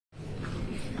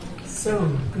So,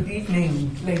 good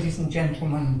evening, ladies and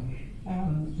gentlemen.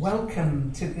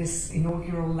 Welcome to this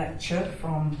inaugural lecture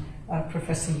from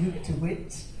Professor Luc de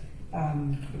Witte.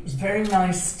 It was very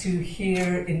nice to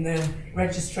hear in the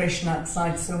registration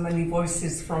outside so many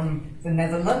voices from the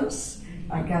Netherlands.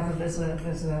 I gather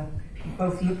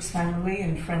both Luc's family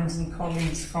and friends and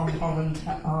colleagues from Holland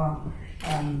have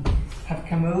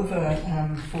come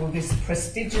over for this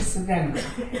prestigious event.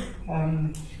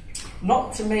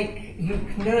 Not to make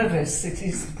Luc nervous, it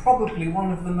is probably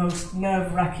one of the most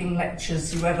nerve-wracking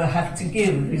lectures you ever have to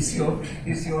give, is your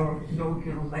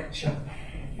inaugural lecture.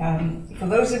 For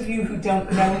those of you who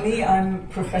don't know me, I'm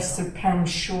Professor Pam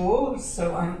Shaw,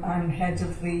 so I'm head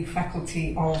of the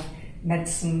Faculty of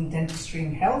Medicine, Dentistry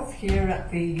and Health here at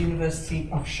the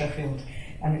University of Sheffield.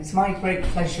 And it's my great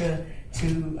pleasure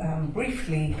to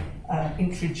briefly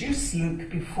introduce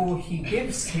Luc before he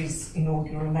gives his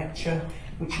inaugural lecture,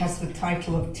 which has the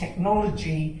title of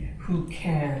Technology, Who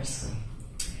Cares?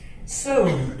 So,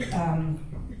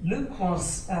 Luc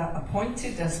was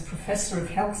appointed as Professor of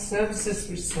Health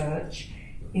Services Research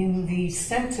in the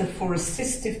Centre for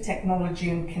Assistive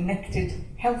Technology and Connected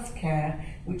Healthcare,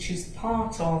 which is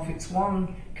it's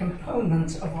one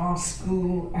component of our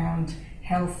school and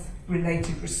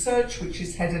health-related research, which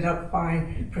is headed up by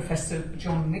Professor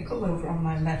John Nicol over on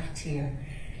my left here.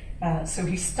 So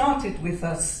he started with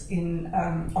us in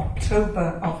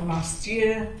October of last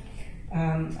year,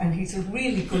 and he's a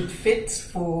really good fit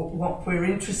for what we're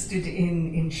interested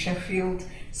in Sheffield.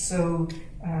 So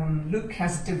Luc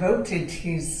has devoted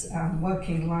his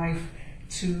working life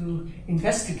to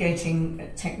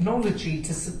investigating technology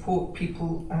to support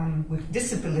people with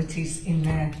disabilities in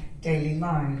their daily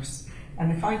lives.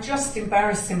 And if I just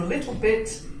embarrass him a little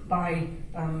bit by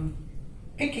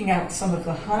picking out some of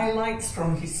the highlights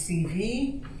from his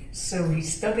CV. So he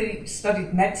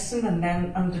studied medicine and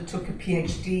then undertook a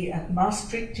PhD at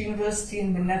Maastricht University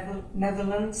in the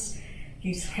Netherlands.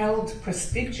 He's held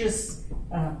prestigious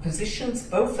positions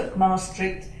both at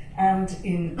Maastricht and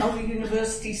in other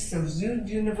universities, so Zuyd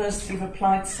University of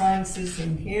Applied Sciences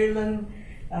in Heerlen,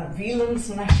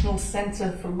 Wieland's National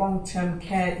Centre for Long-Term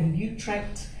Care in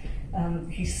Utrecht.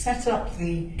 He set up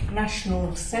the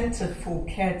National Centre for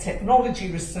Care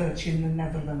Technology Research in the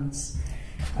Netherlands.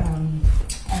 And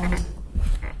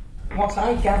what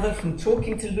I gather from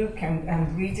talking to Luc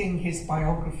and reading his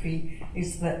biography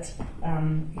is that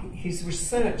his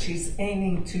research is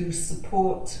aiming to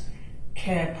support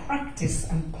care practice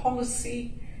and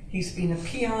policy. He's been a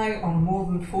PI on more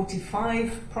than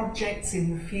 45 projects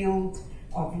in the field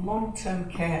of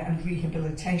long-term care and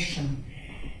rehabilitation.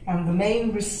 And the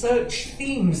main research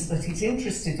themes that he's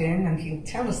interested in, and he'll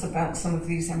tell us about some of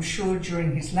these, I'm sure,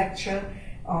 during his lecture,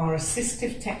 are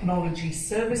assistive technology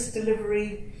service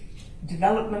delivery,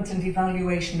 development and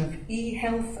evaluation of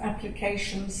e-health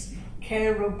applications,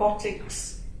 care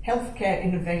robotics, healthcare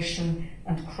innovation,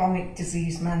 and chronic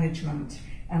disease management.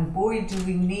 And boy, do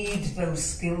we need those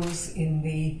skills in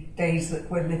the days that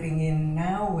we're living in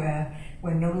now, where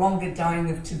we're no longer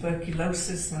dying of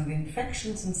tuberculosis and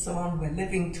infections and so on. We're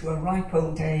living to a ripe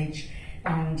old age,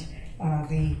 and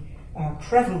the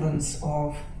prevalence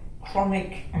of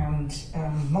chronic and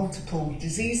multiple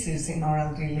diseases in our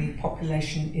elderly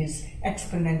population is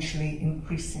exponentially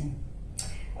increasing.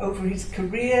 Over his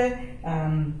career,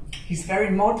 he's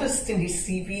very modest in his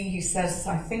CV. He says,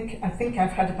 I think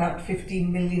I've had about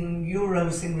 15 million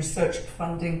euros in research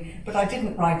funding, but I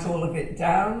didn't write all of it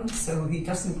down, so he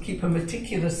doesn't keep a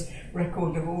meticulous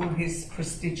record of all his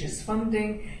prestigious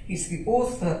funding. He's the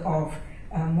author of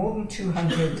more than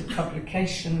 200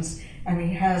 publications, and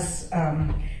he has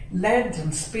led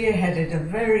and spearheaded a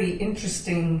very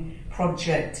interesting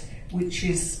project, which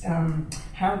is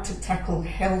how to tackle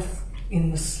health in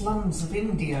the slums of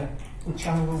India, which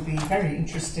I will be very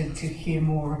interested to hear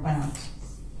more about.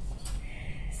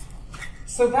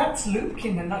 So that's Luc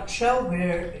in a nutshell.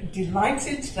 We're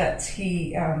delighted that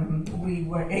we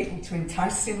were able to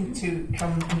entice him to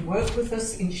come and work with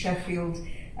us in Sheffield,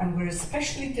 and we're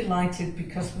especially delighted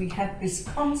because we had this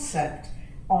concept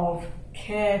of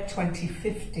Care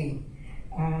 2050,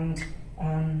 and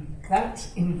that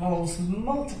involves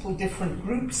multiple different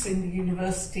groups in the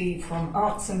university, from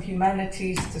arts and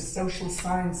humanities to social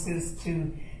sciences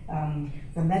to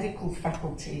the medical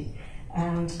faculty.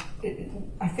 And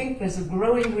I think there's a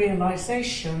growing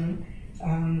realization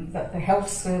that the health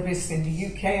service in the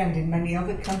UK and in many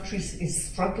other countries is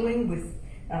struggling with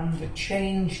the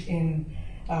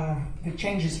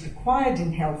changes required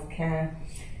in healthcare.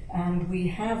 And we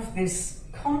have this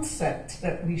concept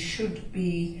that we should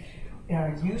be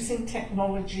using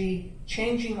technology,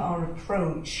 changing our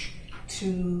approach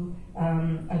to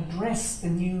address the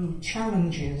new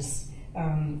challenges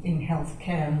in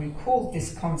healthcare, and we called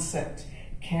this concept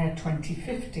Care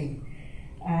 2050.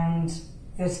 And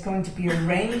there's going to be a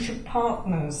range of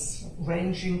partners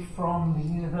ranging from the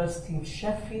University of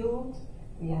Sheffield,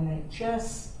 the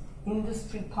NHS,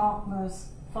 industry partners,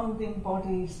 funding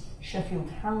bodies, Sheffield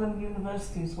Hallam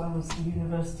University, as well as the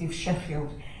University of Sheffield,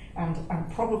 and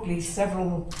probably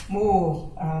several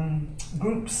more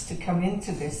groups to come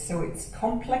into this. So it's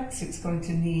complex, it's going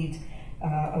to need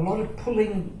a lot of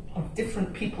pulling of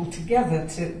different people together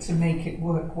to make it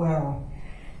work well.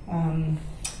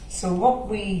 So what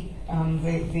the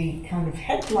kind of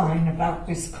headline about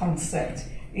this concept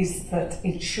is that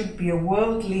it should be a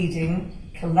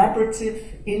world-leading,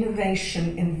 collaborative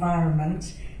innovation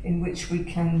environment in which we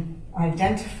can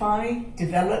identify,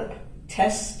 develop,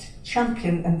 test,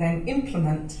 champion, and then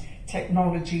implement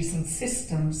technologies and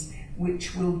systems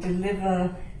which will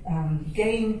deliver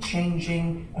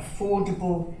game-changing,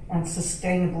 affordable, and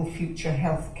sustainable future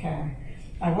healthcare.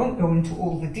 I won't go into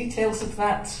all the details of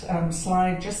that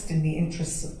slide, just in the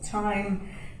interests of time,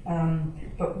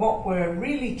 but what we're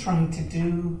really trying to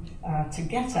do to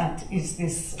get at is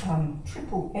this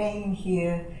triple aim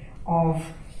here of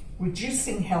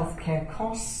reducing healthcare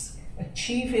costs,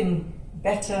 achieving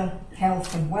better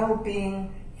health and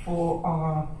well-being for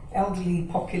our elderly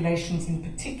populations in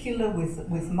particular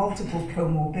with multiple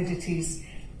comorbidities,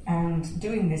 and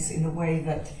doing this in a way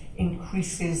that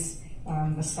increases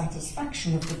the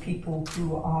satisfaction of the people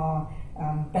who are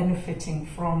benefiting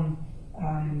from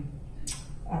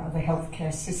the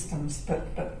healthcare systems. But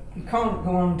we can't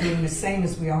go on doing the same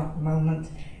as we are at the moment.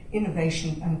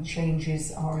 Innovation and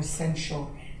changes are essential,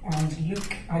 and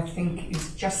Luc, I think,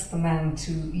 is just the man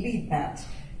to lead that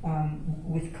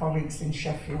with colleagues in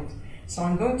Sheffield. So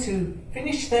I'm going to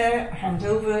finish there, hand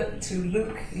over to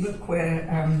Luc. Luc, we're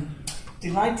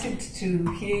delighted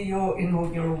to hear your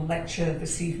inaugural lecture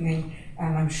this evening,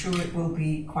 and I'm sure it will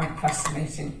be quite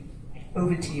fascinating.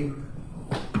 Over to you.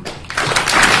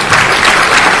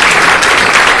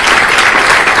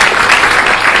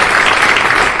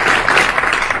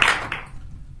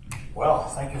 Well,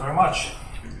 thank you very much.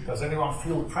 Does anyone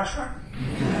feel the pressure?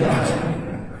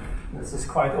 This is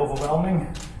quite overwhelming,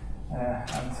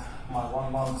 and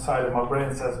one side of my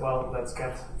brain says, well, let's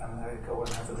get and go and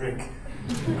have a drink.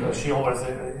 Because you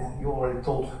already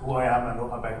told who I am and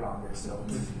what my background is. So,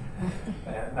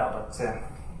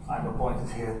 I'm appointed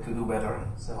here to do better.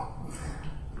 So,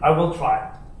 I will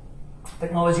try.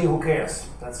 Technology, who cares?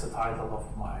 That's the title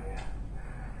of my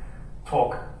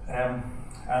talk.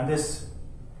 And this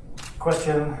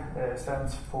question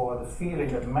stands for the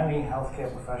feeling that many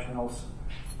healthcare professionals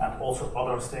and also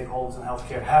other stakeholders in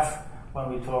healthcare have when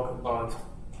we talk about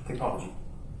technology.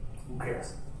 Who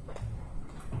cares?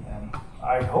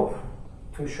 I hope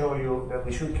to show you that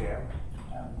we should care.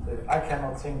 And I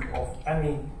cannot think of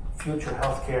any future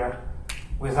healthcare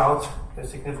without a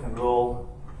significant role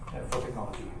for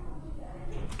technology.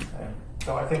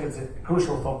 So I think it's a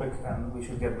crucial topic, and we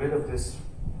should get rid of this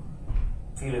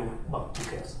feeling, well, who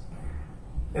cares?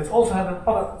 It's also had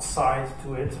another side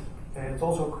to it. It's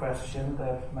also a question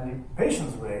that many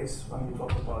patients raise when we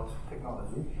talk about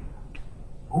technology.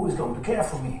 Who is going to care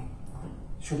for me?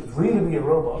 Should it really be a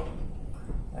robot?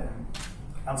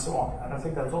 And so on. And I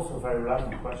think that's also a very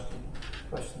relevant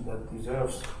question that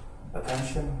deserves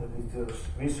attention, that deserves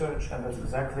research, and that's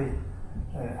exactly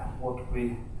what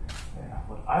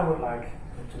I would like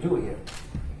to do here.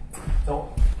 So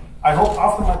I hope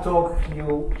after my talk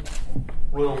you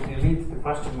will delete the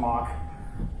question mark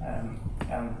and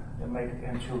make it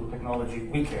into technology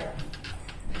we care.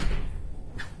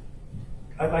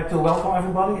 I'd like to welcome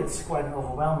everybody. It's quite an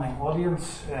overwhelming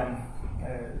audience.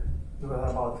 There were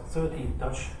about 30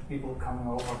 Dutch people coming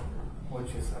over,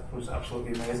 which was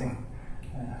absolutely amazing.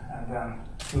 And then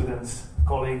students,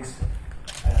 colleagues,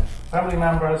 family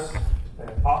members,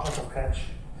 partners of Catch.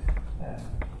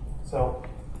 So,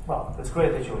 well, it's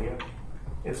great that you're here.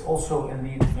 It's also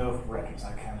indeed nerve-wracking,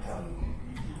 I can tell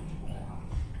you.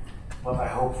 But I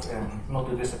hope not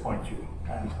to disappoint you,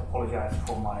 and apologize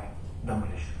for my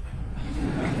English.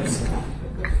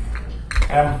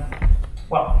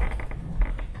 Well,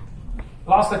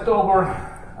 last October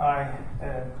I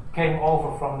came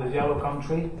over from the yellow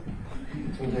country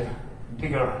to the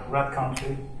bigger red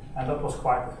country, and that was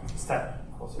quite a step.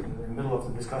 Because in the middle of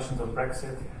the discussions of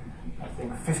Brexit, I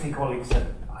think 50 colleagues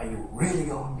said, "Are you really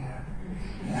going there?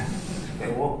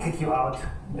 They will kick you out."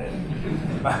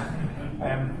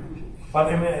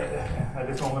 But at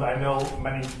this moment, I know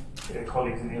many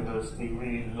colleagues in the university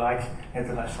really like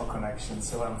international connections,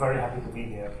 so I'm very happy to be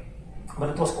here. But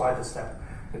it was quite a step.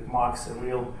 it marks a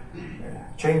real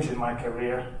change in my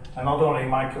career, and not only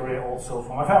my career, also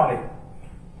for my family,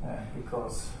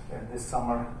 because this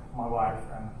summer my wife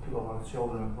and 2 of our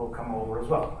children will come over as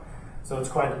well. So it's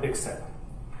quite a big step.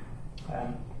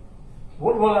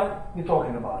 What will I be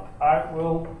talking about? I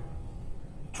will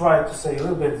try to say a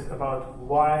little bit about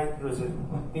why there is a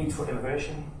need for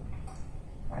innovation.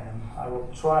 And I will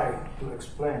try to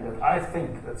explain that I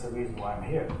think that's the reason why I'm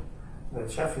here,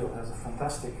 that Sheffield has a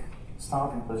fantastic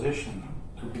starting position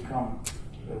to become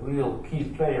a real key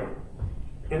player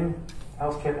in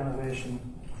healthcare innovation.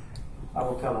 I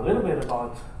will tell a little bit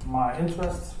about my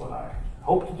interests, what I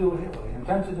hope to do here, what I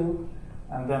intend to do,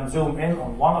 and then zoom in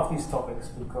on one of these topics,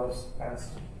 because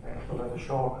as Professor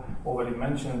Shaw already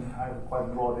mentioned, I have quite a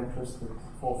broad interest with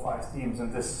 4 or 5 themes,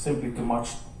 and this is simply too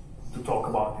much to talk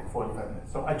about in 45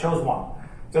 minutes. So I chose one,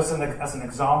 just as an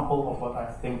example of what I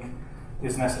think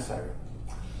is necessary.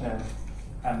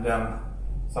 And then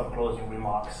some closing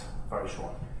remarks, very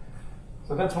short.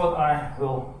 So that's what I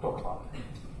will talk about.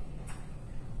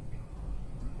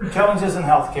 Challenges in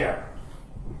healthcare.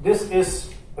 This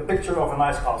is a picture of a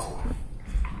nice castle.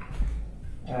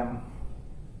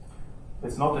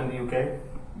 It's not in the UK,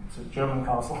 it's a German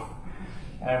castle.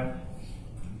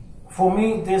 For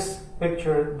me, this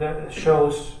picture that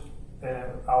shows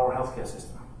our healthcare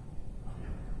system.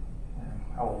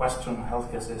 Our Western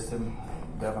healthcare system,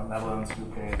 Netherlands,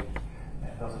 UK,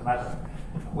 doesn't matter.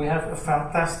 We have a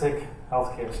fantastic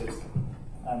healthcare system,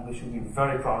 and we should be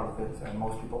very proud of it, and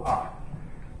most people are.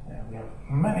 We have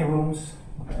many rooms,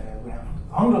 we have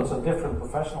hundreds of different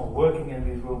professionals working in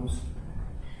these rooms,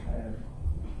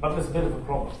 but there's a bit of a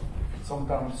problem.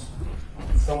 Sometimes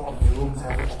some of the rooms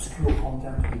have obscure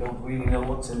content, we don't really know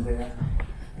what's in there.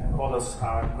 Others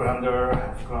are grander,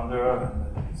 and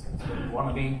it's what you want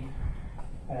to be.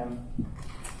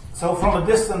 So from a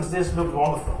distance, this looked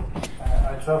wonderful.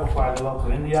 I travel quite a lot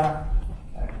to India.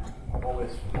 I've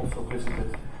always also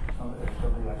visited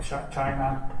countries like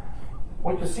China.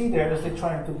 What you see there is they're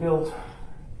trying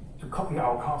to copy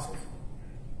our castles.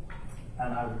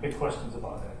 And I have big questions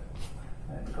about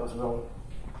that. Because, well,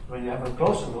 when you have a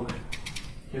closer look,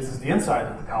 this is the inside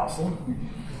of the castle.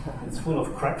 It's full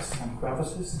of cracks and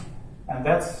crevices. And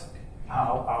that's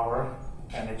how our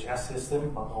NHS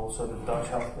system, but also the Dutch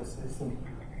healthcare system,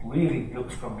 really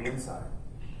looks from the inside.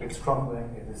 It's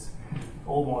crumbling, it is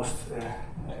almost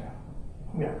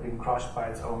being crushed by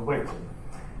its own weight.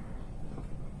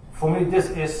 For me, this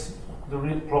is the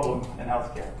real problem in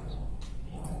healthcare.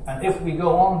 And if we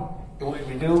go on the way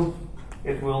we do,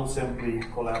 it will simply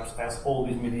collapse, as all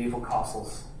these medieval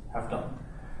castles have done.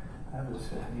 And the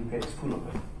UK is full of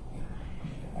it.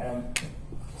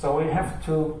 So we have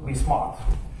to be smart.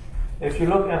 If you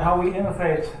look at how we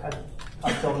innovate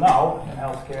until now in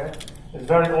healthcare, it's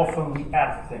very often we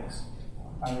add things.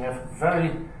 And we have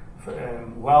very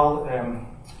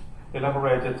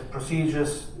elaborated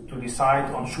procedures to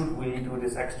decide on should we do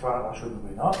this extra or should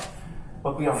we not.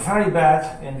 But we are very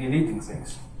bad in deleting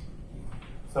things.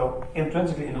 So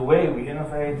intrinsically, in the way we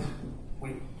innovate,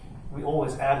 we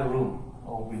always add a room,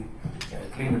 or we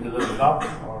clean it a little bit up,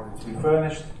 or it's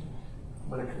refurnished.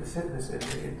 But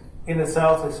in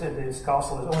itself, this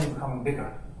castle is only becoming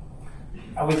bigger.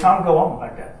 And we can't go on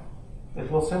like that. It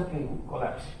will simply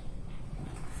collapse.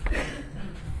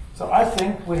 So I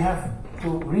think we have to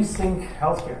rethink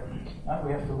healthcare.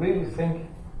 We have to really think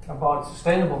about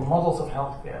sustainable models of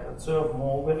healthcare that serve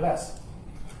more with less.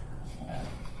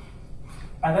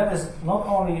 And that is not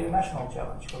only a national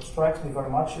challenge. What strikes me very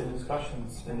much in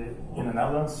discussions in the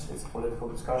Netherlands, it's a political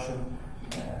discussion,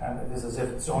 and it is as if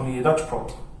it's only a Dutch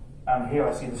problem. And here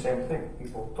I see the same thing.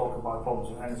 People talk about problems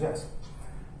in NHS.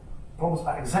 Problems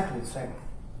are exactly the same.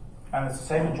 And it's the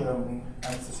same in Germany,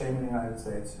 and it's the same in the United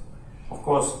States. Of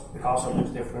course, the castle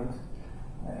is different,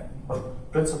 but the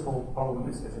principal problem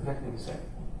is exactly the same.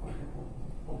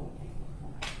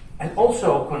 It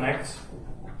also connects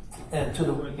to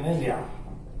the work in India.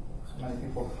 So many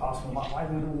people ask me, why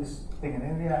do you do this thing in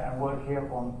India and work here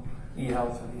on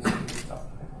e-health and these stuff?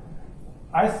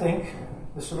 I think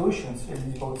the solutions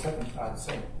in these both settings are the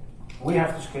same. We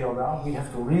have to scale down, we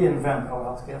have to reinvent our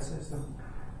healthcare system,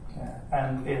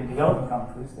 and in developing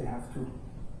countries they have to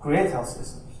create health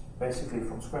systems, basically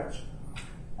from scratch.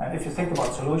 And if you think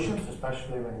about solutions,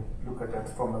 especially when you look at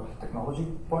that from a technology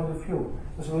point of view,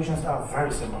 the solutions are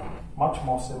very similar, much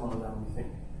more similar than we think.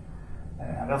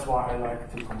 And that's why I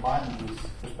like to combine these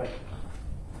perspectives.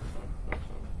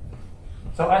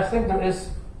 So I think there is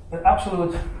an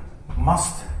absolute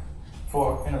must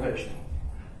for innovation.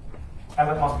 And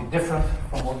it must be different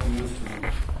from what we used to do.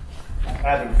 And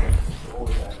adding things, we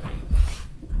always add things.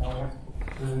 Now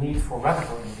there's a need for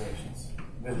radical innovations.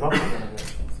 disruptive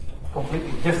innovations,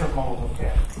 completely different models of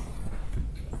care.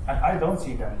 And I don't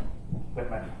see them that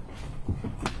many.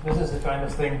 This is the kind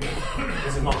of thing,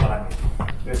 this is not what I mean.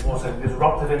 This was a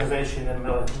disruptive innovation in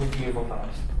the medieval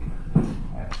times.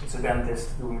 It's a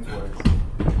dentist doing its work.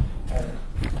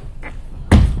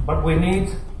 But we need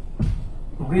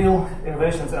real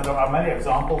innovations, and there are many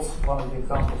examples. One of the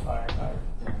examples,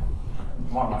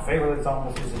 one of my favorite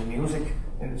examples is in the music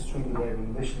industry. The way we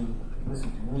listen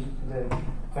to music today.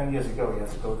 10 years ago, you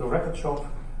had to go to a record shop,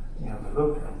 you have to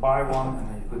look and buy one, and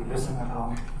then you could listen at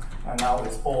home. And now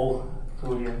it's all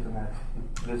through the internet.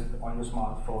 You listen on your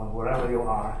smartphone, wherever you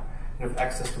are. You have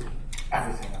access to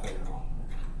everything available.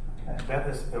 And that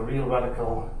is a real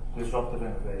radical disruptive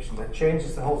innovation that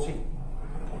changes the whole scene.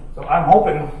 So I'm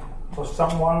hoping for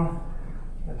someone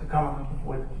to come up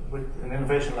with an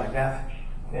innovation like that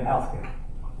in healthcare.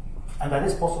 And that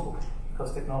is possible,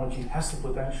 because technology has the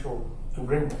potential to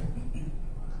bring them.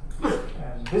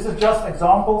 And these are just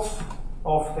examples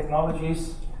of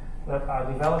technologies that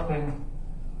are developing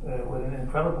with an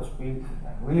incredible speed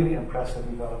and really impressive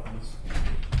developments.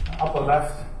 Upper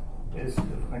left is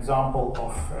an example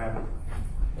of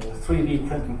 3D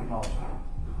printing technology.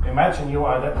 Imagine you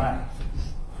are that man.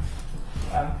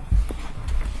 And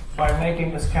by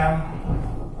making a scan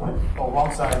of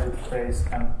one side of the face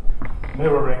and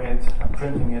mirroring it and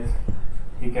printing it,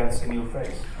 he gets a new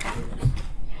face.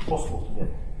 It's possible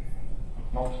today.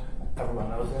 Not everyone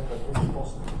knows that, but this is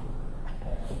possible.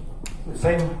 The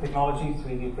same technology,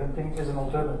 3D printing, is an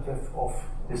alternative of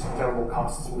these terrible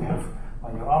casts we have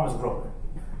when your arm is broken.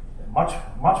 Much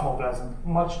more pleasant,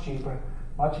 much cheaper,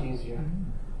 much easier.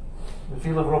 The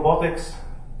field of robotics,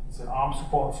 it's an arm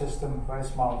support system, very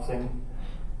smart thing.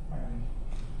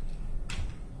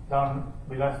 Down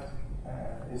the left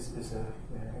is an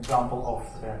example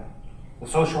of the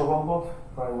social robot,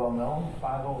 very well known,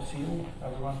 Firewall Seal.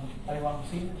 Anyone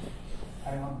seen it?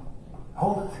 Anyone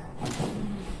hold it?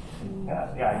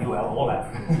 Yeah, you all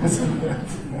have.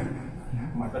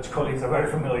 My Dutch colleagues are very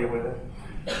familiar with it.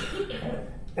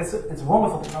 It's a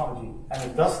wonderful technology, and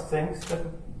it does things that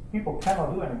people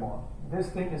cannot do anymore. This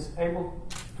thing is able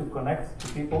to connect to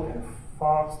people in a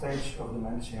far stage of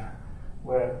dementia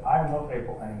where I'm not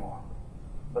able anymore.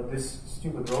 But this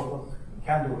stupid robot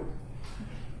can do it.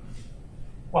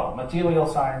 Well, material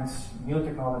science, new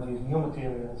technologies, new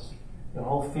materials, the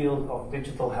whole field of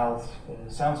digital health,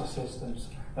 sensor systems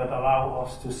that allow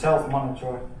us to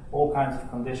self-monitor all kinds of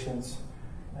conditions.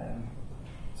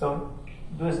 So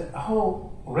there's a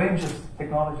whole range of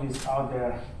technologies out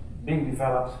there being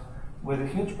developed with a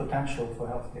huge potential for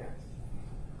healthcare.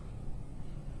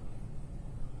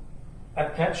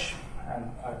 At Catch,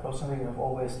 and I personally have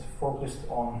always focused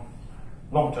on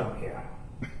long-term care.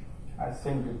 I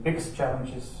think the biggest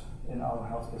challenges in our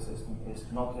healthcare system is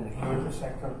not in the curative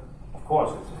sector. Of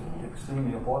course, it's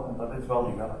extremely important, but it's well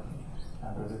developed.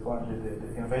 And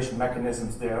the innovation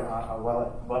mechanisms there are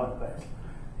well in place.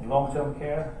 In long-term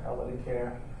care, elderly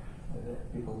care,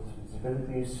 people with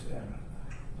disabilities,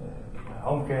 and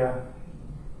home care,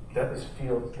 that is a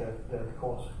field that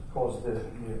causes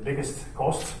the biggest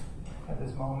costs at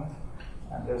this moment,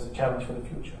 and there's a challenge for the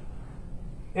future.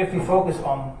 If we focus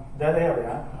on that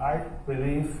area, I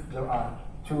believe there are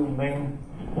two main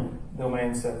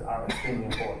domains that are extremely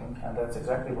important, and that's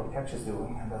exactly what Catch is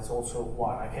doing, and that's also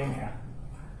why I came here.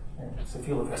 It's the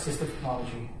field of assistive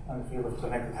technology and the field of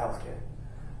connected healthcare.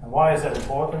 And why is that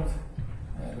important?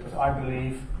 Because I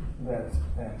believe that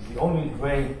the only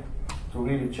way to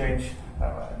really change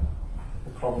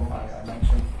the problem I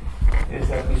mentioned is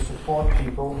that we support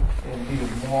people in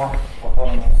being more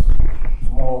autonomous,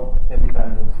 more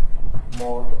independent,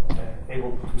 more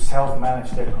able to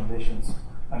self-manage their conditions.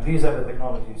 And these are the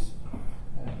technologies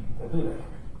that do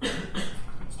that.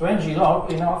 Strangely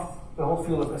enough, the whole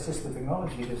field of assistive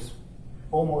technology is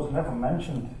almost never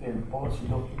mentioned in policy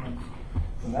documents.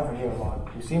 You never hear about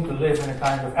it. We seem to live in a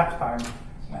kind of app time,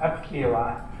 an app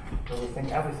era, where we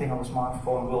think everything on the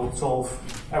smartphone will solve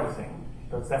everything.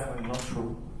 That's definitely not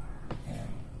true.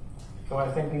 So I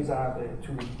think these are the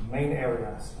two main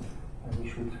areas that we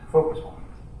should focus on.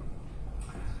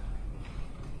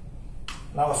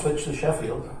 Now I'll switch to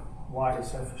Sheffield. Why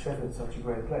is Sheffield such a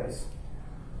great place?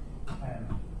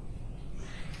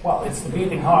 Well, it's the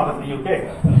beating heart of the UK.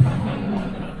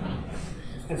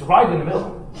 It's right in the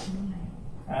middle.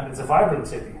 And it's a vibrant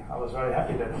city. I was very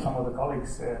happy that some of the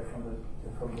colleagues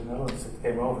from the Netherlands that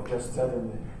came over just said in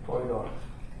the corridor,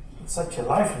 it's such a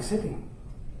lively city.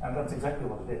 And that's exactly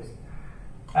what it is.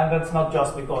 And that's not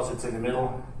just because it's in the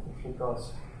middle, it's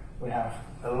because we have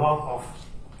a lot of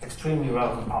extremely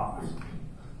relevant partners.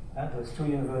 And there's 2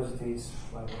 universities,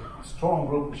 like a strong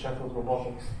group in Sheffield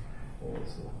Robotics,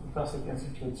 there's the Plastic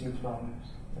Institute, Zuid,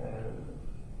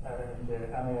 the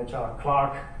NIHR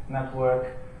Clark Network,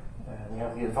 we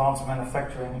have the Advanced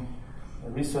Manufacturing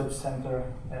Research Center,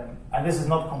 and this is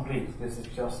not complete. This is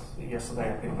just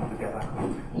yesterday I put it together.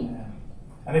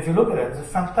 And if you look at it, it's a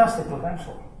fantastic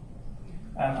potential.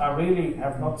 And I really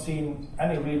have not seen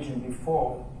any region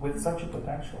before with such a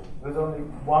potential. With only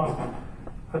one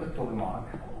critical remark: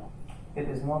 it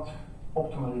is not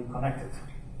optimally connected.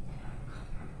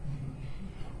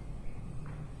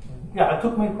 Yeah, it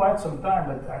took me quite some time,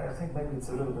 but I think maybe it's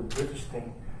a little bit British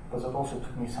thing, because it also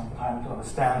took me some time to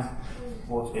understand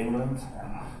what's England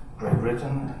and Great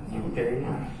Britain and UK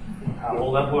and how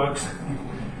all that works.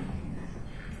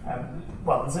 And,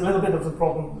 well, it's a little bit of the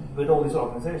problem with all these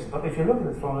organizations, but if you look at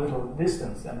it from a little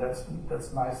distance, and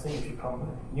that's a nice thing, if you come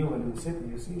new into the city,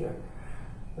 you see that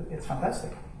it's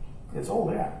fantastic. It's all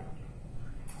there.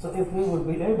 So if we would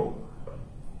be able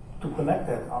to connect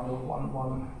that under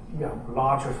one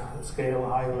larger scale,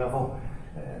 higher level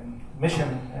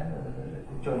mission,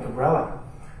 joint umbrella,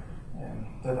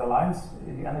 that aligns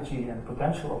the energy and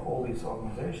potential of all these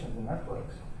organizations and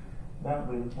networks, then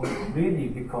we would really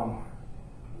become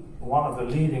one of the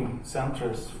leading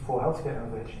centers for healthcare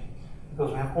innovation,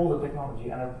 because we have all the technology,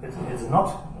 and it's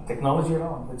not technology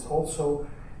alone, it's also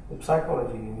the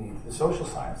psychology you need, the social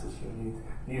sciences you need,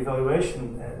 the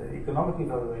evaluation, the economic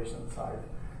evaluation side,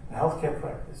 the healthcare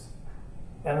practice,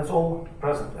 and it's all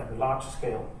present at a large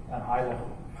scale and high level.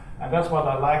 And that's what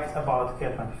I liked about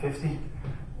Care 2050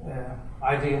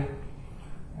 idea.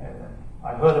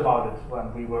 I heard about it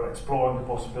when we were exploring the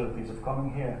possibilities of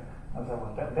coming here, and I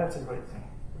thought, that's a great thing.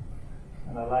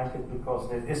 And I like it because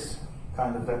there is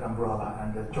kind of that umbrella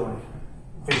and that joint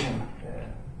vision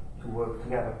to work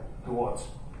together towards.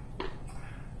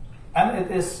 And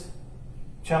it is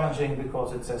challenging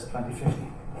because it says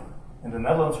 2050. In the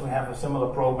Netherlands we have a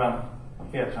similar program,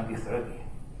 Care 2030.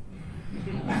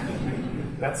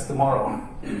 That's tomorrow.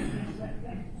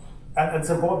 And it's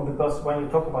important because when you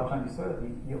talk about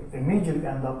 2030, you immediately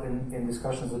end up in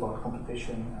discussions about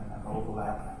competition and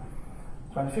overlap.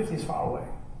 2050 is far away.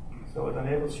 So it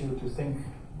enables you to think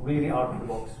really out of the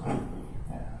box.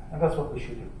 And that's what we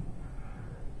should do.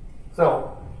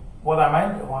 So what am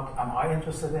I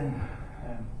interested in?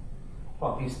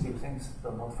 Well, these 2 things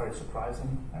are not very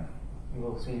surprising. You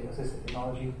will see assistive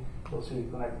technology, you will see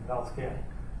connected healthcare,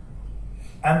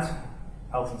 and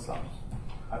health in slums.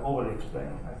 I already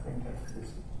explained. I think that it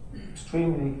is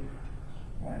extremely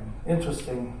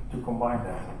interesting to combine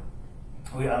that.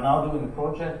 We are now doing a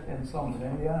project in slums in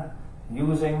India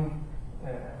using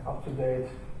up-to-date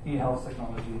e-health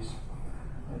technologies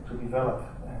to develop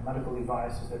medical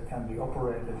devices that can be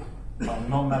operated by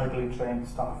non-medically trained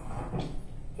staff,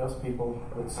 just people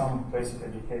with some basic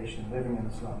education living in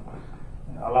the slum,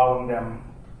 allowing them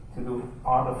to do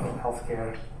part of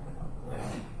healthcare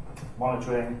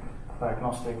monitoring,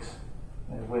 diagnostics,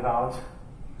 without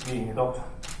being a doctor.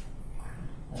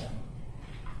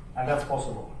 And that's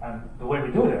possible. And the way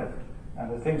we do that,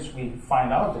 and the things we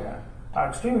find out there, are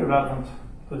extremely relevant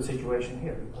to the situation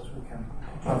here, because we can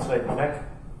translate it back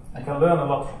and can learn a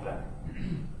lot from that.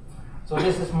 So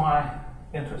this is my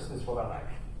interest, this is what I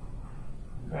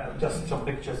like. Just some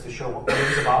pictures to show what it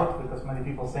is about, because many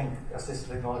people think assistive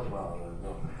technology, well,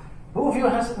 who of you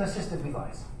has an assistive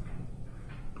device?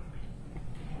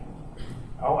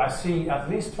 Oh, I see at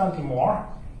least 20 more.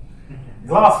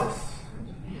 Glasses.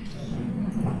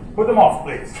 Put them off,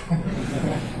 please.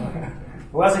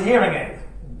 Who has a hearing aid?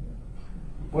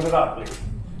 Put it up, please.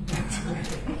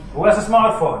 Who has a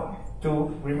smartphone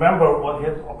to remember what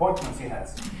appointments he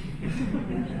has?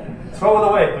 Throw it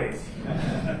away, please.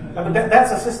 But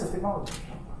that's assistive technology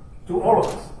to all of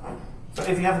us. So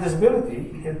if you have a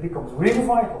disability, it becomes really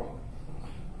vital.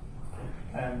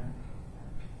 And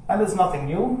it's nothing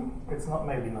new. It's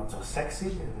maybe not so sexy.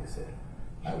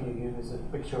 It is a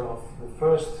picture of the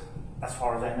first, as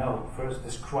far as I know, first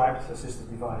described assistive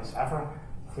device ever,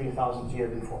 3,000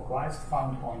 years before Christ,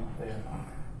 found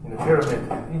in the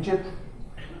pyramid in Egypt,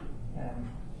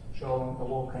 showing a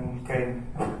walking cane.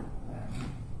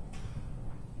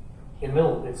 In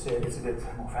middle, it's a bit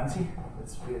more fancy.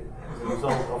 It's a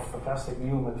result of fantastic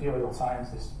new material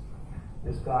sciences.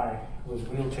 This guy who is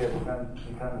wheelchair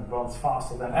dependent runs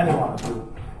faster than anyone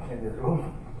do in this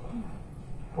room.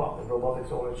 Well, the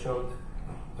robotics already showed.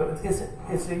 So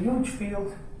it's a huge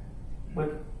field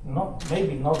with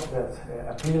maybe not that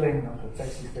appealing, not that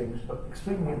sexy things, but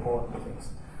extremely important things.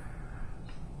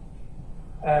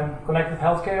 Connected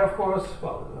healthcare, of course.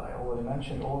 Well, I already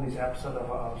mentioned all these apps that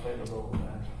are available.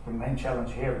 The main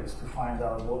challenge here is to find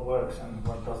out what works and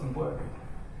what doesn't work.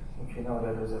 If you know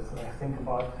that there's, I think,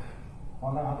 about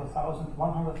 100,000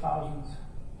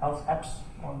 health apps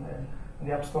on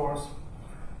the app stores.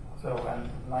 So, and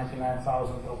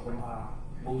 99,000 of them are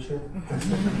bullshit.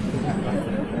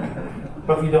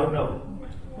 But we don't know.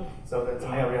 So that's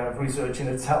an area of research in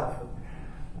itself.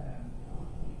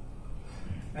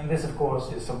 And this, of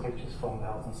course, is some pictures from the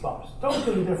health and slums.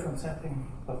 Totally different setting,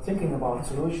 but thinking about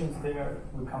solutions there,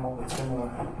 we come up with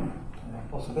similar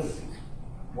possibilities.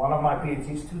 One of my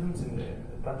PhD students in the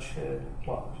Dutch,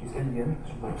 well, she's Indian,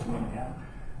 she works in India,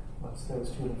 but still a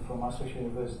student from Maastricht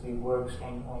University, works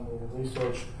on the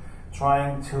research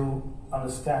trying to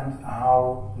understand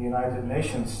how the United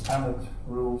Nations standard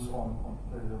rules on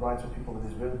the rights of people with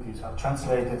disabilities are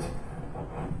translated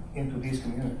into these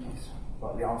communities.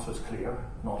 Well, the answer is clear,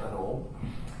 not at all.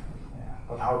 Yeah.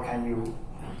 But how can you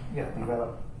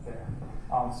develop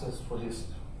answers for these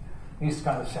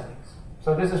kind of settings?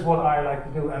 So this is what I like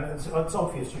to do, and it's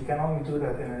obvious you can only do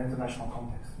that in an international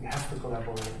context. You have to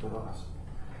collaborate with others.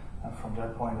 And from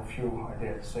that point of view, I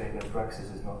dare to say that Brexit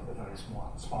is not a very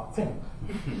smart thing.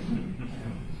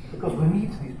 Because we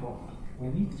need these problems. We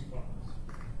need these problems.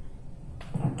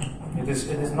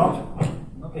 It is not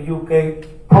a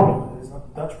UK problem. It is not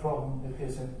a Dutch problem. It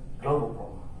is a global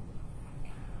problem.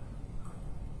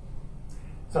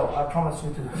 So I promise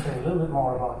you to say a little bit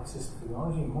more about assistive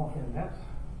technology, more in depth.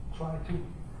 Try to.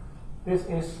 This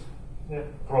is the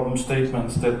problem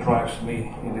statement that drives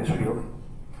me in this field.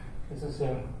 This is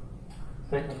a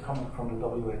statement coming from the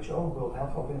WHO, World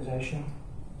Health Organization.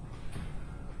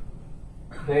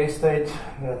 They state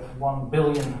that 1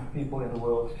 billion people in the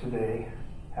world today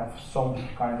have some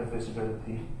kind of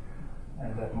disability,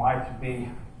 and that might be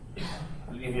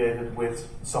alleviated with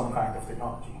some kind of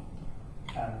technology.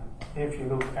 And if you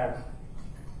look at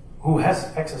who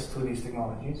has access to these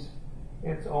technologies,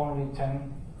 it's only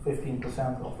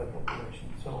 10-15% of the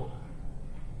population. So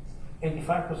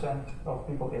 85% of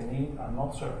people in need are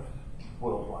not served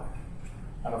worldwide.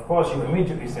 And of course you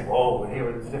immediately think, oh, here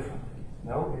it is different.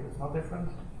 No, it is not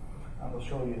different. I will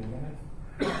show you in a minute.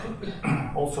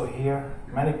 Also here,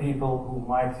 many people who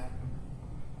might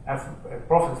have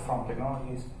profit from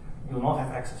technologies do not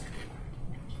have access to it.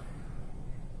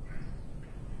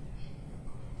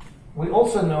 We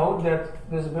also know that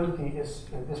disability is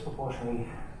disproportionately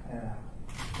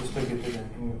distributed in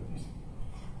communities.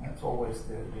 It's always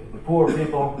the poor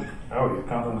people. Oh, you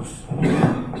can't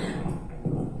understand.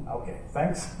 Okay,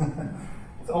 thanks.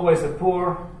 It's always the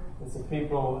poor, it's the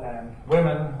people and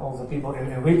women, also people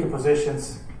in weaker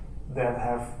positions that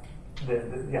have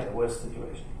the worst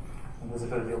situation. And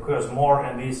disability occurs more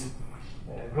in these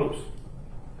groups.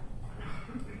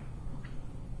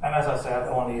 And as I said,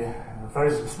 only a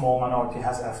very small minority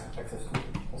has access to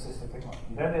assistive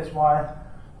technology. That is why,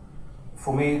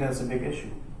 for me, that's a big issue.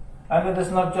 And it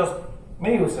is not just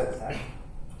me who says that.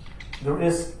 There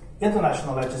is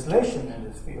international legislation in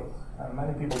this field. And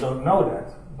many people don't know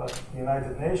that, but the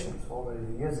United Nations,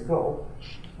 already years ago,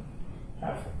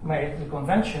 have made the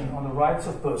Convention on the Rights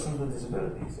of Persons with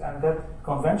Disabilities. And that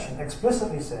convention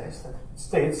explicitly says that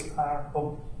states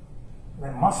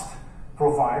they must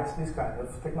provide these kind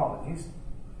of technologies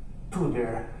to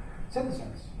their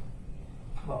citizens.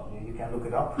 Well, you can look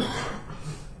it up.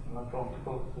 I'm not going to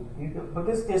go into the details, but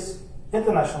this is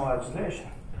international legislation.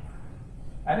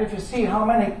 And if you see how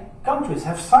many countries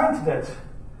have signed that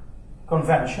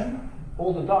convention,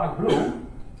 all the dark blue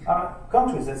are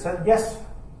countries that said, yes,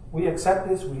 we accept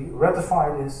this, we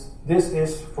ratify this, this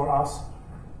is for us.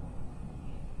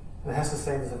 It has the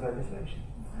status of legislation.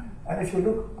 And if you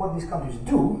look what these countries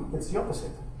do, it's the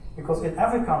opposite. Because in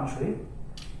every country,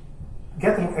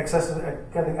 getting access to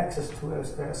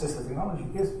assistive technology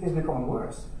is becoming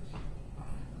worse.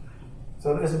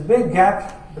 So there's a big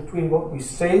gap between what we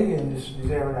say in this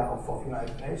area of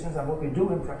United Nations and what we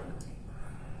do in practice.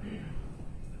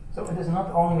 So it is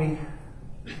not only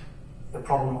the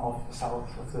problem of the south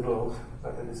of the world,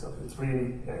 but it's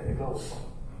really a global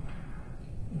problem.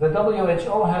 The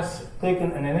WHO has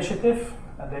taken an initiative,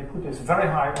 and they put this very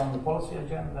high on the policy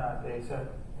agenda. They said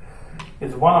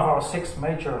it's one of our 6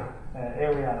 major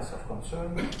areas of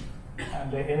concern,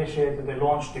 and they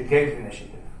launched the GATE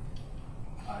initiative.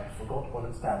 I forgot what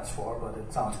it stands for, but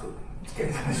it sounds good. It's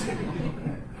GATE initiative.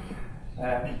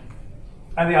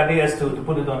 And the idea is to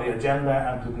put it on the agenda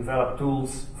and to develop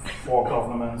tools for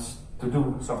governments to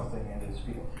do something in this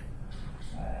field.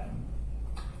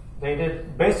 They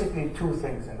did basically 2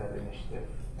 things in that initiative.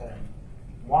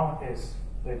 One is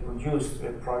they produced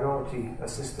a priority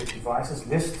assistive devices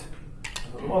list,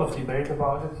 a lot of debate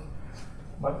about it,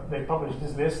 but they published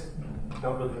this list.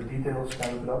 Don't look at the details,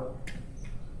 can look it up.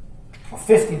 Of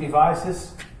 50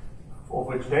 devices, of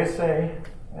which they say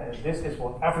this is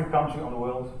what every country in the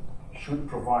world should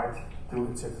provide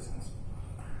to its citizens.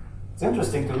 It's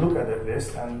interesting to look at that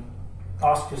list and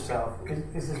ask yourself,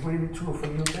 is this really true for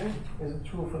the UK? Is it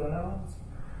true for the Netherlands?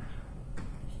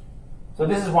 So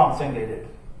this is one thing they did.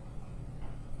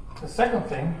 The second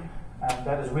thing, and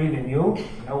that is really new,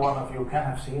 no one of you can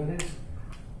have seen this,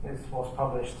 it was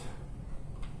published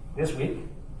this week.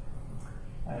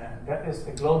 That is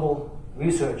a global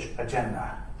research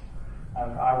agenda.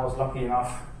 And I was lucky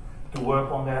enough to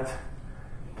work on that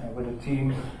with a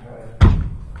team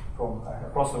from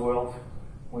across the world.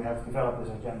 We have developed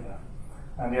this agenda.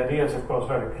 And the idea is, of course,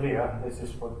 very clear. This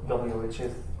is what WHO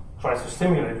tries to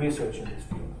stimulate research in this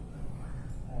field.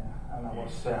 And I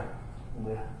was in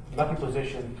the lucky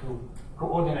position to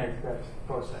coordinate that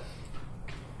process.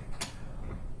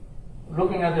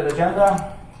 Looking at the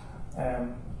agenda,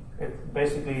 it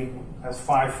basically has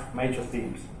 5 major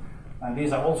themes. And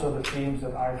these are also the themes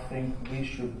that I think we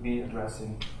should be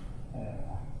addressing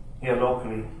here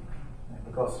locally,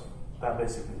 because they're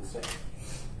basically the same.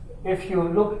 If you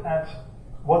look at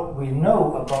what we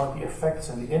know about the effects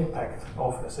and the impact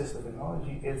of assistive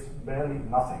technology, it's barely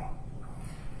nothing.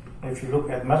 If you look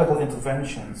at medical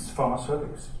interventions,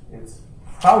 pharmaceutics, it's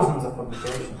thousands of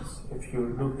publications. If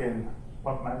you look in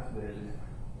PubMed,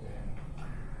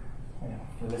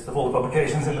 the list of all the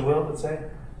publications in the world, let's say,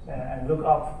 and look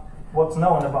up what's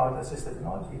known about assistive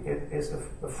technology, it is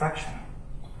a fraction.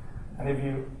 And if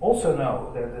you also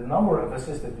know that the number of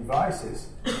assistive devices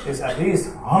is at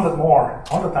least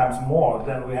 100 times more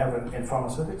than we have in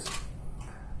pharmaceutics,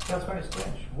 that's very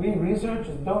strange. We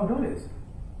researchers don't do this,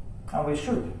 and we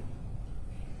should.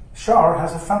 SHAR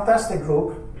has a fantastic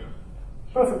group,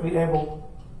 perfectly able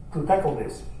to tackle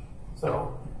this.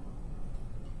 So,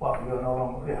 well, you're no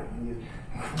longer,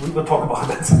 we will talk about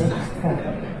that.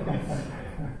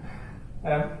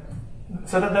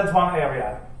 So that's one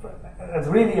area. It's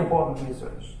really important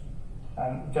research.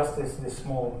 And just this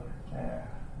small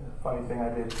funny thing I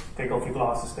did, take off your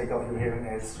glasses, take off your hearing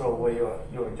aids, throw away your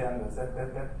agendas,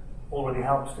 that already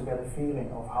helps to get a feeling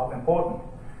of how important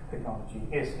technology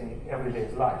is in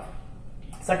everyday life.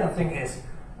 Second thing is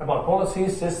about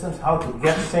policies, systems, how to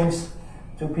get things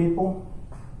to people,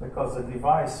 because the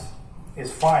device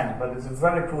is fine, but it's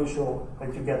very crucial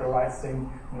that you get the right thing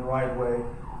in the right way,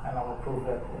 and I will prove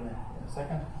that in a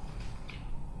second.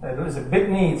 There is a big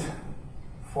need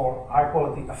for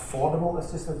high-quality, affordable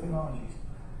assistive technologies.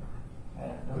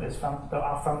 There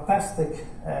are fantastic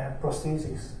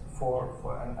prostheses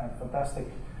and fantastic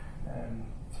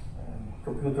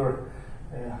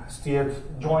computer-steered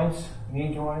joints,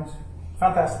 knee joints.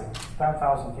 Fantastic,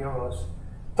 10,000 euros,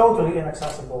 totally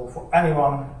inaccessible for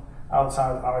anyone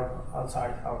outside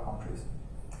our countries.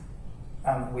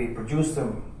 And we produce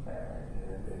them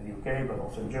in the UK, but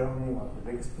also in Germany, one of the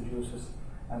biggest producers.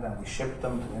 And then we ship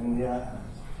them to India and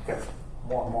get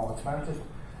more and more expensive.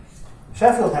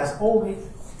 Sheffield has all the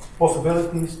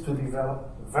possibilities to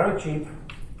develop very cheap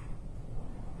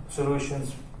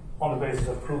solutions on the basis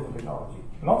of proven technology.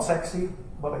 Not sexy,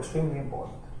 but extremely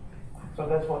important. So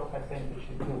that's what I think we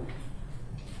should do.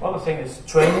 Other thing is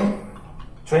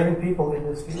training people in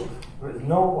this field. There is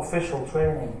no official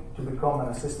training to become an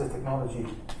assistive technology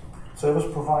service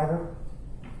provider.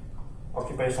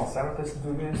 Occupational therapists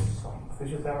do this, some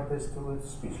physiotherapists do it,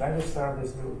 speech language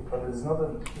therapists do it, but it's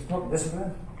not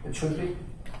discipline, it should be.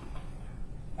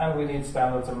 And we need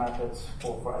standards and methods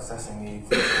for assessing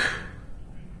needs.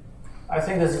 I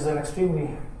think this is an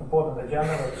extremely important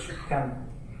agenda that can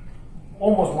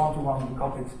almost one-to-one be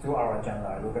copied to our agenda.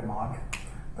 I look at Mark,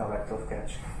 Director of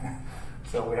Catch.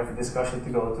 So we have a discussion to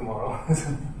go tomorrow.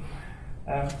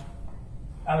 And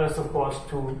there's of course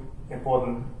 2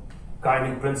 important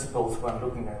guiding principles when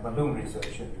doing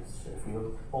research in this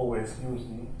field. Always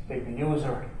take the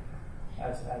user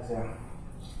as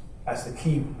the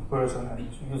key person, and the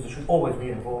user should always be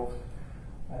involved.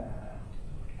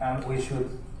 And we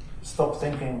should stop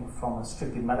thinking from a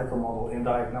strictly medical model in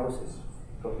diagnosis,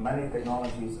 because many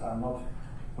technologies are not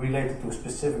related to a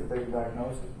specific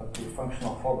diagnosis, but to a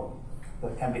functional problem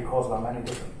that can be caused by many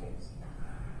different things.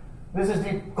 This is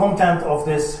the content of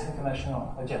this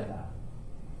international agenda.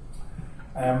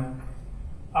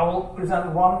 I will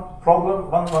present one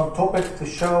problem, one topic to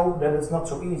show that it's not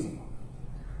so easy.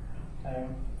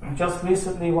 Just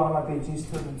recently, one of my PhD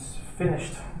students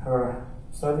finished her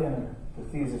study, and the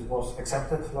thesis was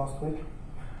accepted last week.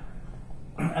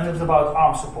 And it's about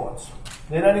arm supports.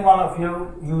 Did any one of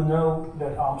you know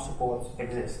that arm supports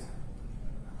exist?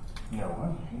 No,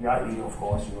 huh? The IE, of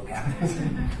course, you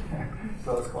can.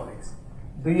 Close colleagues.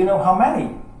 Do you know how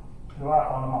many there are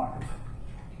on the market?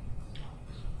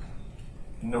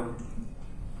 No.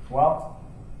 Well,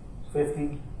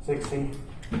 50, 60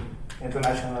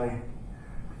 internationally.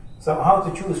 So how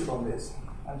to choose from this?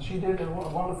 And she did a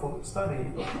wonderful study,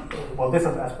 well,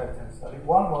 different aspects in the study.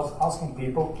 One was asking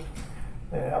people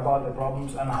about the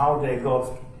problems and how they got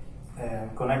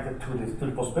connected to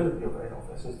the possibility of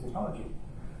assistive technology.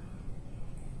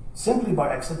 Simply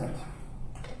by accident.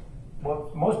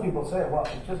 What most people say, well,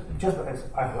 just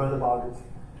I heard about it.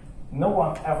 No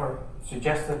one ever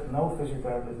suggested, no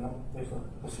physiotherapist, no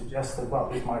physiotherapist suggested, well,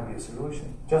 this might be a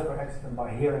solution. Just by accident,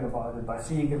 by hearing about it, by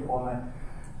seeing it on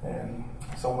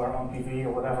somewhere on TV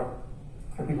or whatever.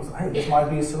 And people say, hey, this might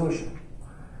be a solution.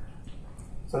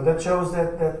 So that shows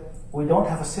that we don't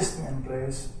have a system in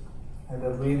place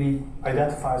that really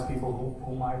identifies people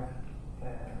who might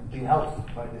be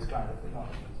helped by this kind of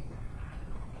technology.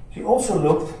 She also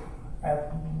looked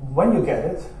at when you get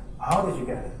it, how did you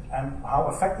get it, and how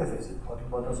effective is it?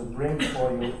 What does it bring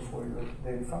for your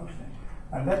daily functioning?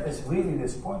 And that is really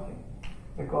disappointing,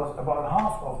 because about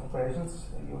half of the patients,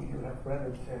 you have read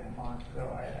it, Mark, so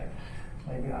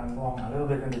maybe I'm wrong a little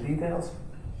bit in the details,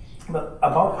 but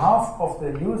about half of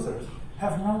the users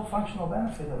have no functional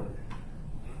benefit of it.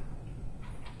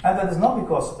 And that is not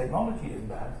because technology is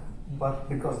bad, but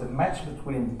because the match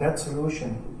between that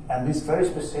solution and these very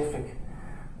specific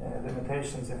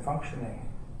limitations in functioning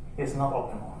is not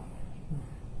optimal.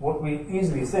 What we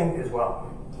easily think is,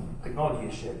 well, technology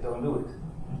is shit, don't do it.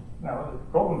 Now, the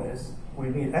problem is we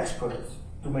need experts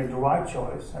to make the right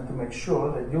choice and to make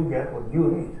sure that you get what you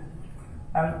need.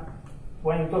 And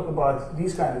when you talk about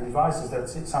these kind of devices, that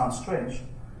sounds strange,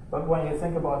 but when you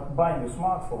think about buying a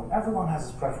smartphone, everyone has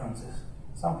his preferences.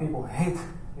 Some people hate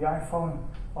the iPhone,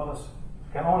 others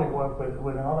can only work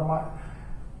with another mic.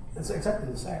 It's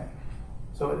exactly the same.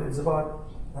 So it's about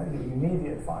you need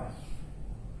the advice.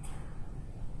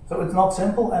 So it's not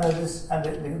simple, and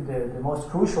the most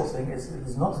crucial thing is it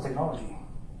is not the technology.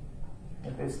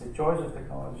 It is the choice of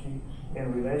technology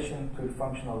in relation to the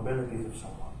functional abilities of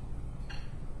someone.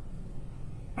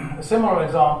 A similar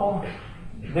example,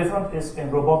 different, is in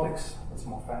robotics. It's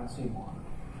more fancy, more.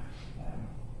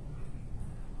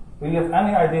 Do you have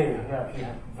any idea? Yeah, if you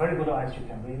have very good eyes, you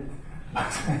can read it.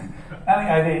 Any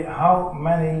idea how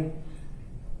many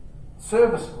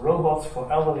service robots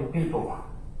for elderly people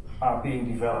are being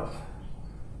developed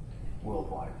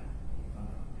worldwide?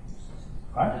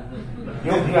 Right?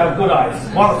 You have good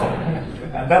eyes, wonderful,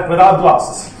 and that without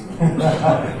glasses.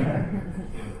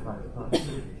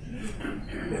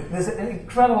 There's an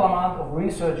incredible amount of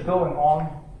research going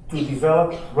on to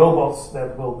develop robots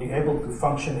that will be able to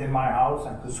function in my house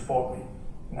and to support me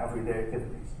in everyday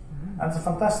activities. And it's a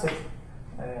fantastic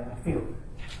field.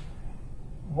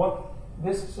 What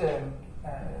this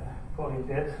colleague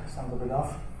did, Sandra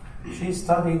Bedaf, she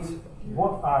studied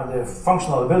what are the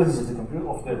functional abilities of the computer,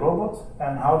 of the robot,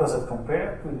 and how does it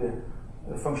compare to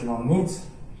the functional needs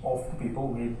of the people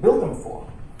we built them for.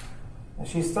 And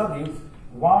she studied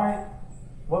what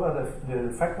are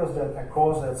the factors that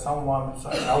cause that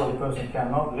an elderly person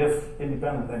cannot live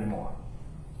independent anymore.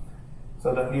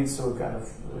 So that leads to a kind of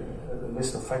a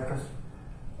list of factors.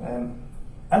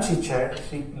 And she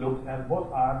looked at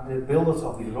what are the builders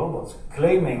of these robots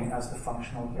claiming as the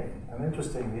functional gain. And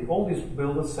interestingly, all these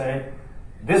builders say,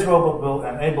 this robot will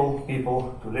enable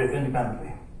people to live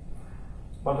independently.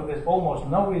 But there is almost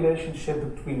no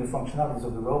relationship between the functionalities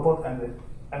of the robot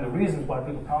and the reasons why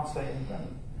people can't stay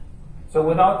independent. So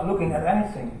without looking at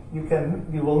anything,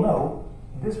 you will know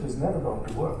this was never going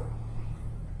to work.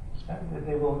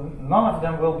 None of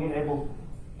them will be able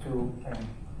to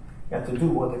do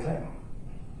what they claim.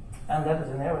 And that is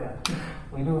an area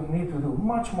we need to do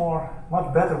much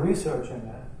better research in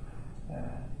that,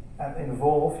 and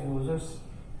involve users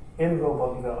in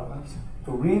robot development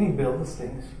to really build these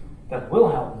things that will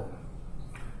help them.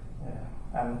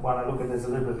 And when I look at this a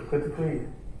little bit critically,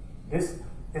 this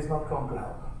is not going to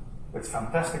help. It's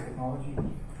fantastic technology,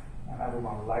 and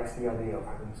everyone likes the idea of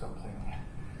having something,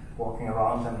 walking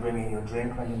around and bringing you a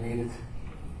drink when you need it.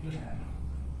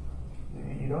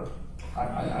 You don't?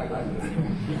 I like it.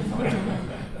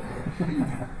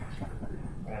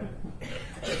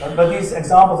 But these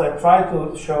examples, I try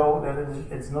to show that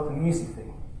it's not an easy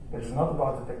thing. It's not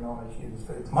about the technology.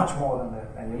 It's much more than that,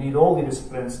 and you need all the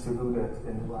disciplines to do that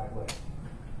in the right way.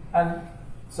 And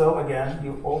so again,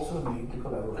 you also need to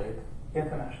collaborate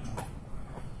internationally.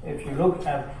 If you look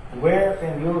at where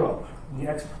in Europe the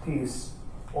expertise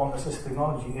on assistive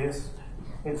technology is,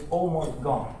 it's almost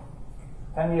gone.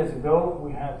 10 years ago,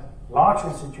 we had large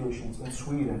institutions in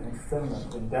Sweden, in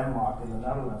Finland, in Denmark, in the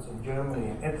Netherlands, in Germany,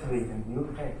 in Italy, in the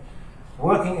UK,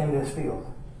 working in this field,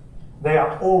 they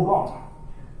are all gone.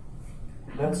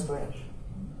 That's strange.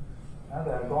 And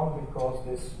they are gone because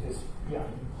this is,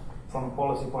 from a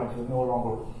policy point of view, no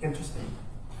longer interesting.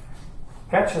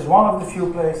 Catch is one of the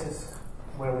few places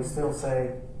where we still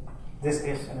say this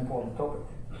is an important topic.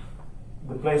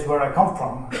 The place where I come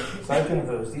from, Zuyd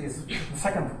University, is the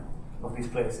second of these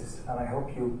places, and I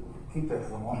hope you keep that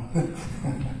for one.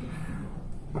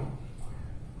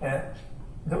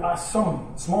 There are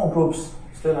some small groups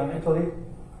still in Italy,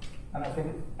 and I think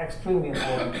it's extremely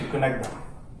important to connect them.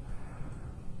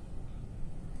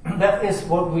 That is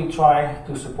what we try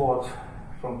to support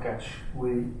from Catch.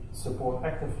 We support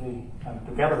actively, and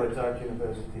together with Zuyd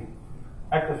University,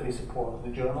 actively support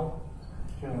the Journal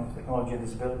of Technology and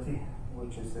Disability,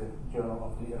 which is the journal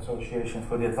of the Association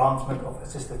for the Advancement of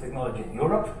Assistive Technology in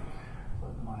Europe.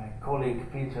 What my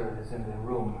colleague Peter is in the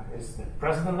room is the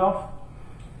president of,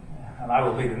 and I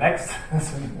will be the next.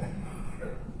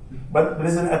 But there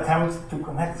is an attempt to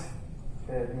connect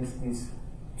these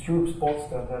few spots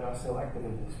that are still active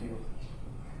in this field.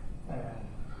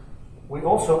 We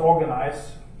also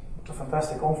organize a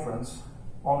fantastic conference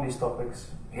on these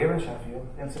topics here in Sheffield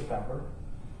in September.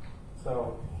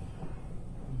 So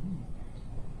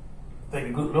take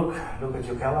a good look at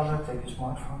your calendar, take your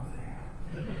smartphone.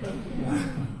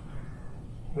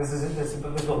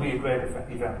 This will be a great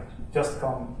event. Just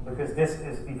come, because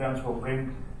events will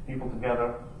bring people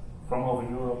together from over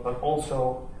Europe, but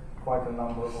also quite a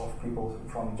number of people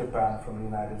from Japan, from the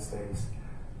United States,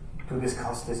 to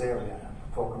discuss this area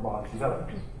and talk about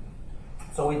development.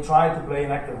 So we try to play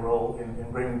an active role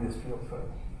in bringing this field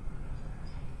further.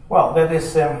 Well, that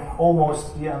is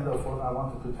almost the end of what I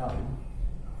wanted to tell you.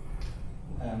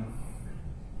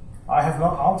 I have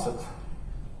not answered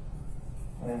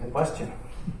the question.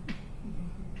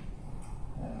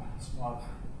 Smart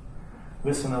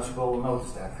listeners will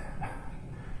notice that.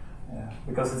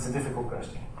 Because it's a difficult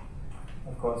question.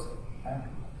 Of course,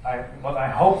 what I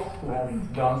hope to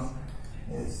have done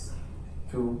is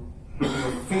to give you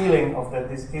a feeling of that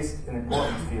this is an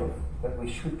important field, that we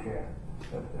should care,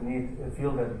 that we need a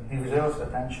field that deserves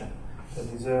attention, that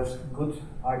deserves good,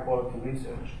 high-quality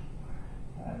research.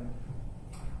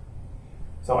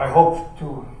 So I hope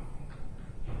to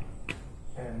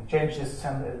change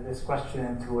this question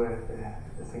into a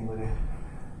thing with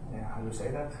how do you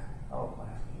say that? Oh,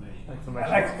 an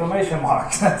exclamation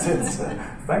mark. That's it.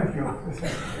 Thank you.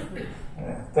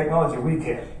 Technology, we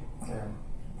care.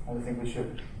 And I think we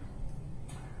should.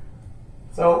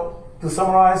 So, to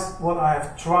summarize, what I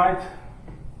have tried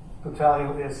to tell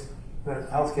you is that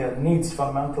healthcare needs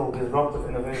fundamental disruptive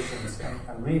innovations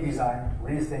and redesign,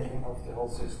 rethinking of the whole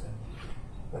system.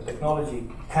 That technology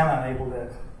can enable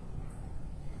that.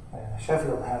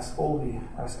 Sheffield has all the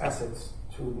assets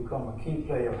to become a key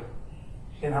player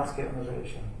in healthcare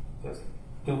innovation. Just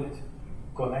do it.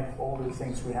 Connect all the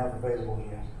things we have available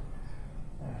here.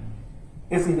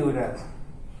 If we do that,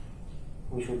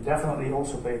 we should definitely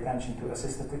also pay attention to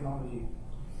assistive technology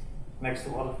next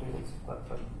to other fields. But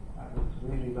I would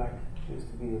really like this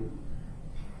to be an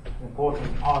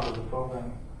important part of the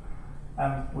program,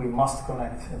 and we must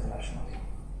connect internationally.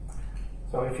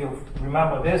 So if you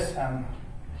remember this and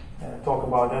talk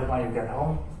about that when you get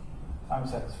home, I'm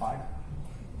satisfied.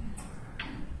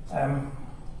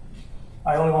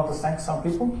 I only want to thank some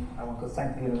people. I want to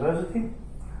thank the university,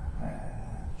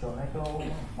 John Nico,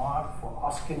 Mark, for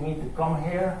asking me to come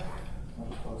here.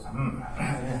 Which was,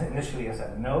 initially I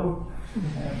said no,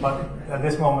 but at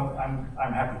this moment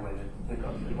I'm happy with it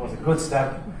because it was a good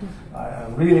step. I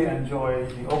really enjoy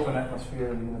the open atmosphere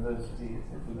of the university.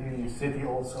 It's really a city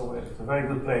also. It's a very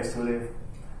good place to live.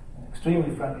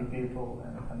 Extremely friendly people,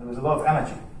 and there is a lot of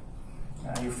energy.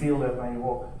 You feel that when you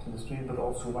walk to the street, but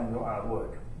also when you are at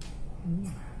work.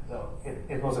 So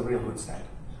it was a real good step.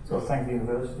 So thank the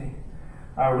university.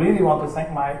 I really want to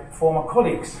thank my former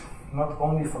colleagues, not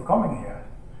only for coming here,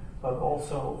 but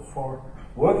also for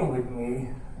working with me.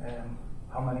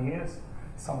 How many years?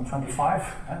 Some 25.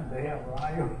 There, where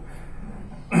are you?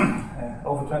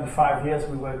 Over 25 years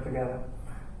we worked together.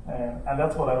 And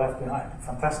that's what I left behind.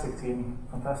 Fantastic team,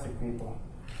 fantastic people.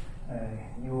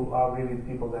 You are really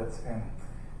people that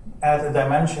add a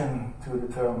dimension to the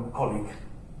term colleague.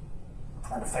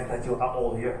 And the fact that you are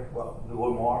all here, well, there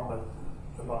were more,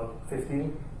 but about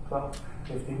 15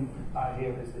 are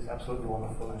here is absolutely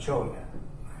wonderful and showing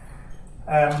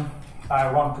that.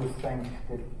 I want to thank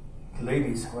the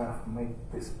ladies who have made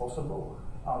this possible.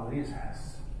 Annelies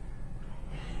has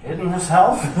hidden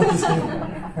herself,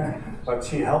 but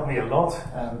she helped me a lot,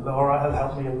 and Laura has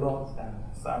helped me a lot, and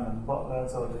Simon Butler,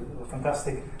 so the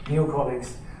fantastic new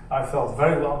colleagues. I felt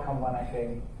very welcome when I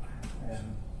came.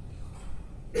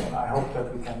 And I hope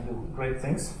that we can do great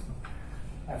things.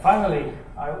 And finally,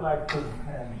 I would like to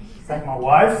thank my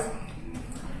wife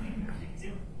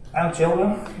and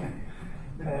children.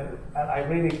 And I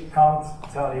really can't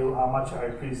tell you how much I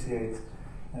appreciate,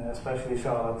 especially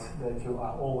Charlotte, that you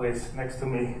are always next to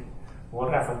me,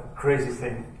 whatever crazy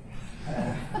thing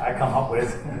I come up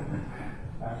with.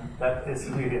 That is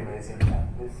really amazing.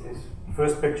 And this is the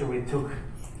first picture we took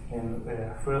in the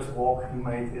first walk we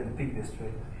made in the Peak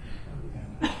District.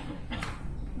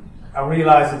 I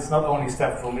realize it's not only a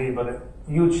step for me, but a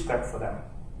huge step for them.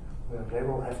 They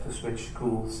will have to switch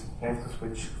schools, they have to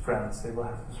switch friends, they will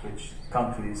have to switch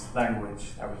countries,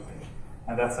 language, everything.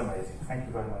 And that's amazing. Thank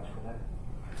you very much for that.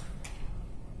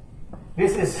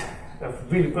 This is a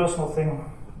really personal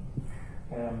thing.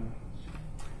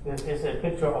 This is a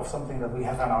picture of something that we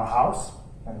have in our house,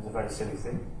 and it's a very silly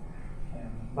thing.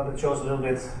 But it shows a little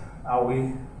bit how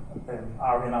we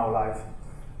are in our life.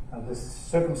 The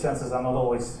circumstances are not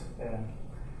always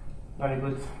very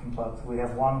good, but we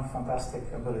have one fantastic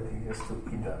ability, is to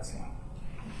keep dancing.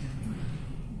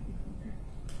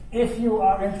 If you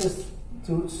are interested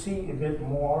to see a bit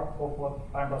more of what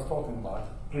I was talking about,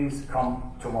 please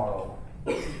come tomorrow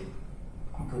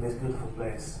to this beautiful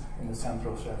place in the center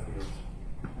of Sheffield.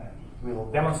 We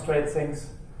will demonstrate things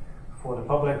for the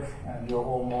public, and you're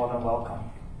all more than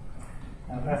welcome.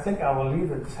 And I think I will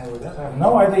leave it with that. I have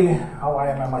no idea how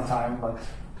I am at my time, but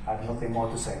I have nothing more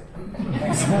to say.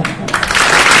 Thanks.